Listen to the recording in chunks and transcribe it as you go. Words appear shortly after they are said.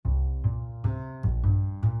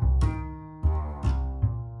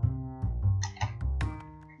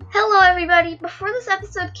Hello everybody, before this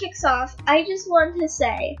episode kicks off, I just want to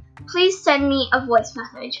say, please send me a voice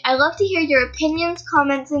message. I love to hear your opinions,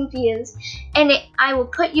 comments, and views, and I will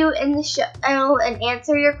put you in the show and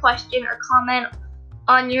answer your question or comment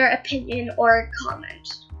on your opinion or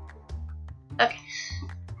comment. Okay.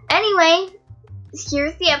 Anyway,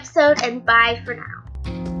 here's the episode, and bye for now.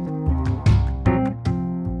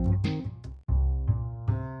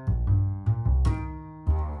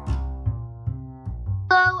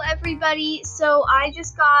 Hello everybody, so I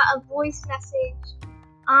just got a voice message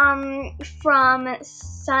from it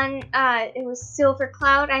was Silver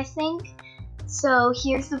Cloud, I think. So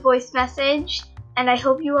here's the voice message, and I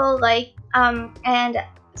hope you all like, and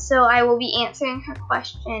so I will be answering her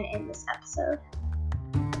question in this episode.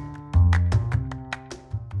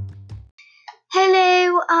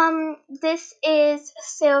 Hello, this is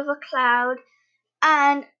Silver Cloud,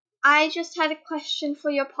 and I just had a question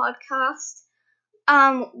for your podcast.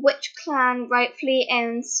 Which clan rightfully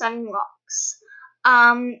owns Sunningrocks?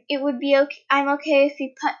 It would be okay. I'm okay if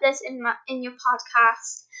you put this in your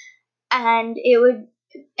podcast, and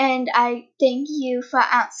I thank you for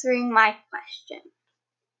answering my question.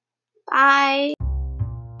 Bye.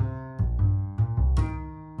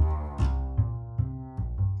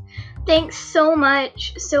 Thanks so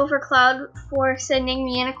much, Silver Cloud, for sending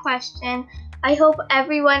me in a question. I hope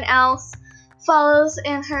everyone else follows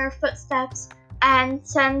in her footsteps and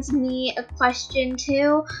sends me a question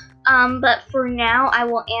too, but for now I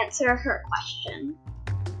will answer her question.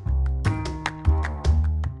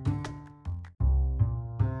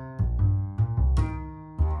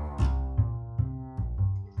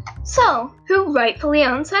 So, who rightfully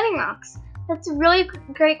owns Sunningrocks? That's a really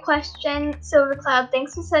great question, Silver Cloud.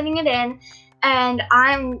 Thanks for sending it in, and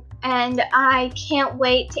I can't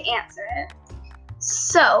wait to answer it.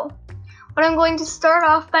 So, what I'm going to start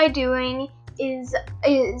off by doing is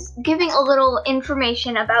giving a little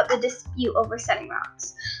information about the dispute over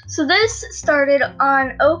Sunningrocks. So this started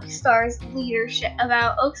on Oakstar's leadership,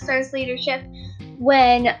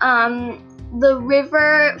 when the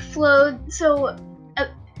river flowed. So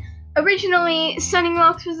originally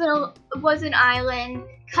Sunningrocks was an island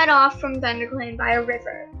cut off from ThunderClan by a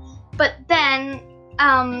river, but then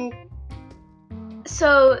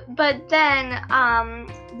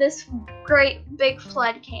this great big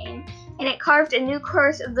flood came, and it carved a new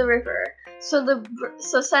course of the river. So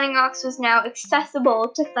Sunningrocks was now accessible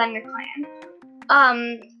to ThunderClan.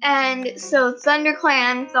 And so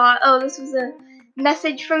ThunderClan thought, oh, this was a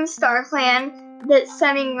message from StarClan that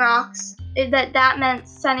that meant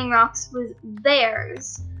Sunningrocks was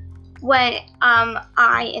theirs, when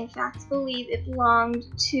I in fact believe it belonged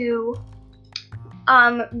to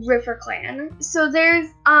RiverClan. So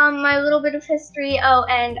there's my little bit of history. Oh,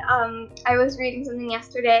 and I was reading something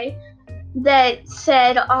yesterday that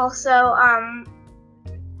said also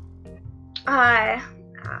sorry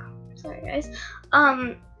guys,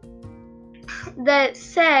 that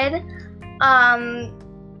said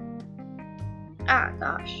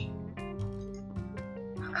gosh,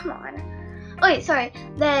 oh, come on. Oh wait, sorry.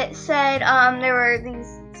 That said there were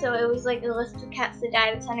these. So it was like a list of cats that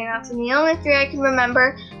died at Sunningrocks, and the only three I can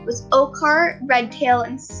remember was Oakheart, Redtail,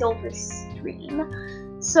 and Silverstream.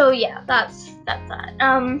 So yeah, that's that.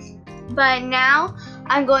 But now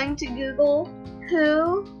I'm going to Google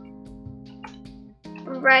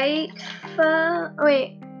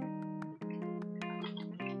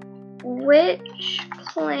which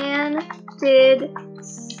clan did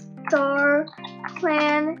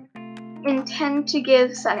StarClan intend to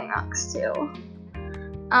give Sunningrocks to?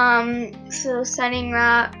 So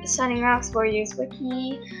Sunningrocks Warriors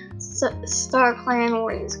Wiki, StarClan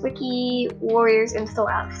Warriors Wiki, Warriors Into the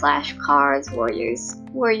Wild flashcards,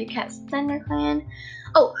 Warrior Cats ThunderClan.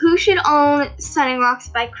 Oh, who should own Sunningrocks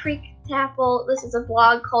by Creek Tapple? This is a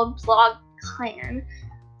blog called Blog Clan.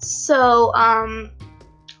 So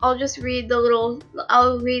I'll just read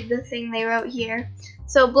I'll read the thing they wrote here.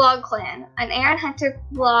 So Blog Clan, an Aaron Hunter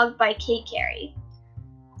blog by Kate Carey.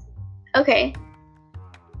 Okay.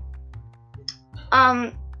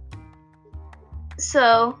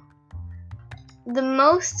 So the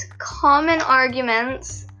most common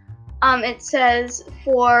arguments, it says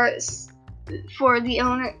for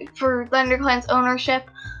ThunderClan's ownership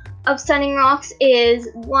of Sunningrocks is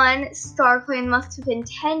 1, StarClan must have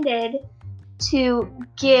intended to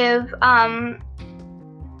give oh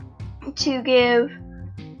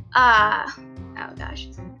gosh,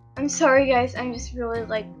 I'm sorry guys, I'm just really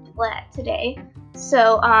like flat today.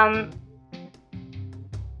 So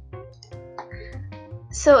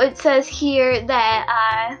it says here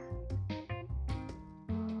that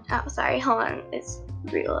oh sorry, hold on, it's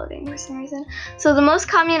reloading for some reason. So the most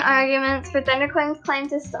common arguments for ThunderClan's claim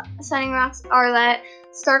to Sunningrocks are that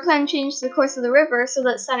StarClan changed the course of the river so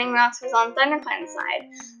that Sunningrocks was on ThunderClan's side.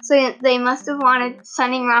 So they must have wanted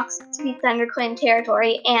Sunningrocks to be ThunderClan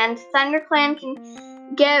territory, and ThunderClan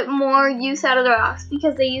can get more use out of the rocks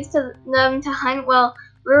because they use them to hunt, while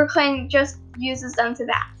RiverClan just uses them to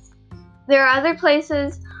bask. There are other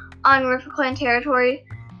places on RiverClan territory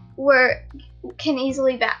where cats can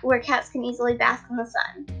easily bask in the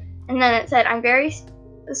sun. And then it said, I'm very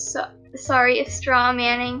sorry if straw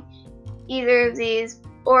manning either of these,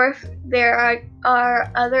 or if there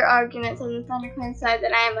are other arguments on the ThunderClan side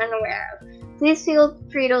that I am unaware of. Please feel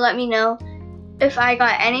free to let me know if I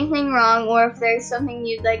got anything wrong, or if there's something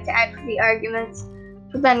you'd like to add for the arguments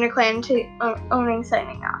for ThunderClan to owning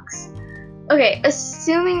Sunningrocks. Okay,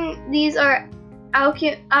 assuming these are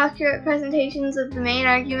accurate presentations of the main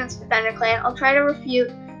arguments for ThunderClan, I'll try to refute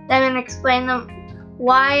them and explain them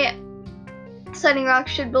why Sunningrocks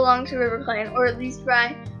should belong to RiverClan, or at least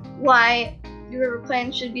why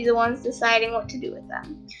RiverClan should be the ones deciding what to do with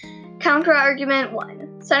them. Counter-argument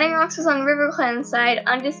 1. Sunningrocks was on RiverClan's side,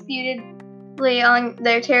 undisputedly on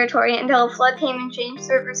their territory, until a flood came and changed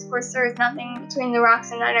the river's course. There was nothing between the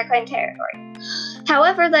rocks and ThunderClan territory.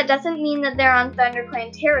 However, that doesn't mean that they're on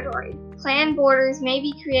ThunderClan territory. Clan borders may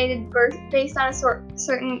be created based on a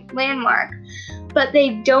certain landmark, but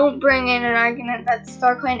they don't bring in an argument that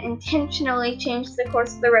StarClan intentionally changed the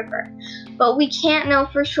course of the river. But we can't know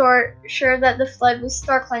for sure that the flood was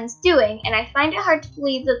StarClan's doing, and I find it hard to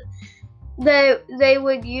believe that they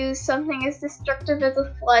would use something as destructive as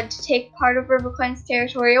a flood to take part of RiverClan's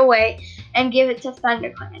territory away and give it to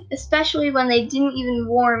ThunderClan, especially when they didn't even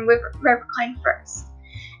warn RiverClan first.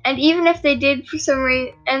 And even if they did for some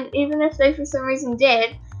reason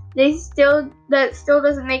did, that still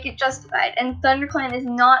doesn't make it justified. And ThunderClan is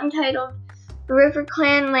not entitled to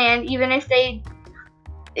RiverClan land, even if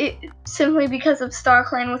simply because of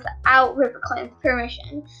StarClan without RiverClan's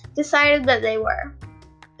permission decided that they were.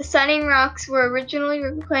 The Sunningrocks were originally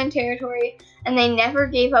RiverClan territory, and they never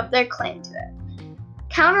gave up their claim to it.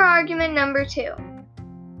 Counter-argument number 2.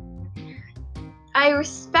 I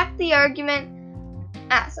respect the argument.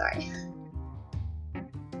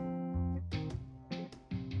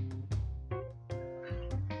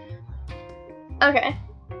 Okay.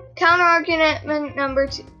 Counter-argument number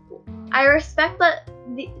 2. I respect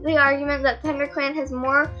the argument that ThunderClan has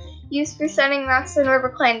more use for Sunningrocks than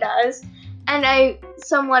RiverClan does, and I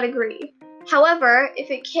somewhat agree. However, if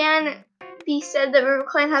it can be said that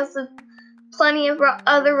RiverClan has plenty of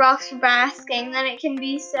other rocks for basking, then it can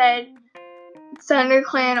be said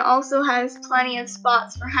ThunderClan also has plenty of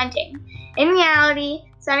spots for hunting. In reality,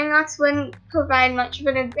 Sunningrocks wouldn't provide much of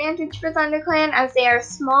an advantage for ThunderClan, as they are a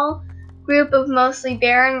small group of mostly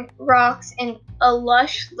barren rocks in a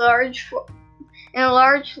lush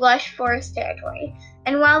forest territory.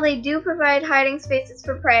 And while they do provide hiding spaces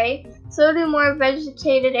for prey, so do more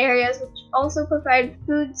vegetated areas, which also provide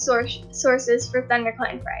food sources for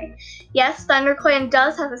ThunderClan prey. Yes, ThunderClan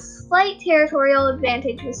does have a slight territorial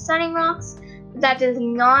advantage with Sunningrocks, but that does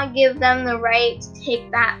not give them the right to take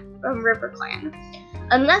that from RiverClan.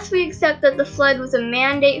 Unless we accept that the flood was a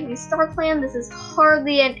mandate from StarClan, this is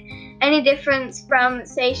hardly any difference from,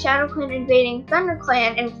 say, ShadowClan invading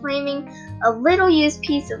ThunderClan and claiming a little-used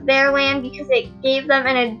piece of their land because it gave them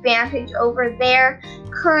an advantage over their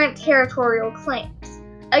current territorial claims.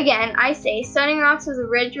 Again, I say Sunningrocks was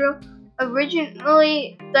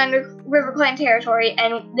originally RiverClan territory,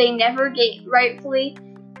 and they never rightfully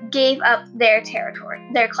gave up their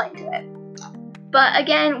claim to it. But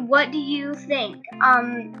again, what do you think?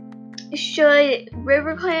 Should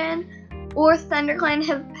RiverClan or ThunderClan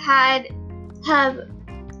have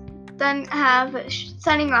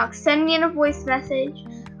Sunningrocks send me in a voice message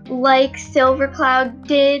like Silvercloud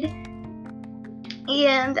did,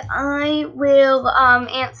 and I will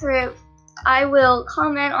answer it. I will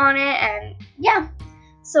comment on it, and yeah.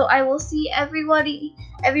 So I will see everybody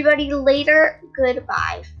later.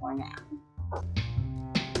 Goodbye for now.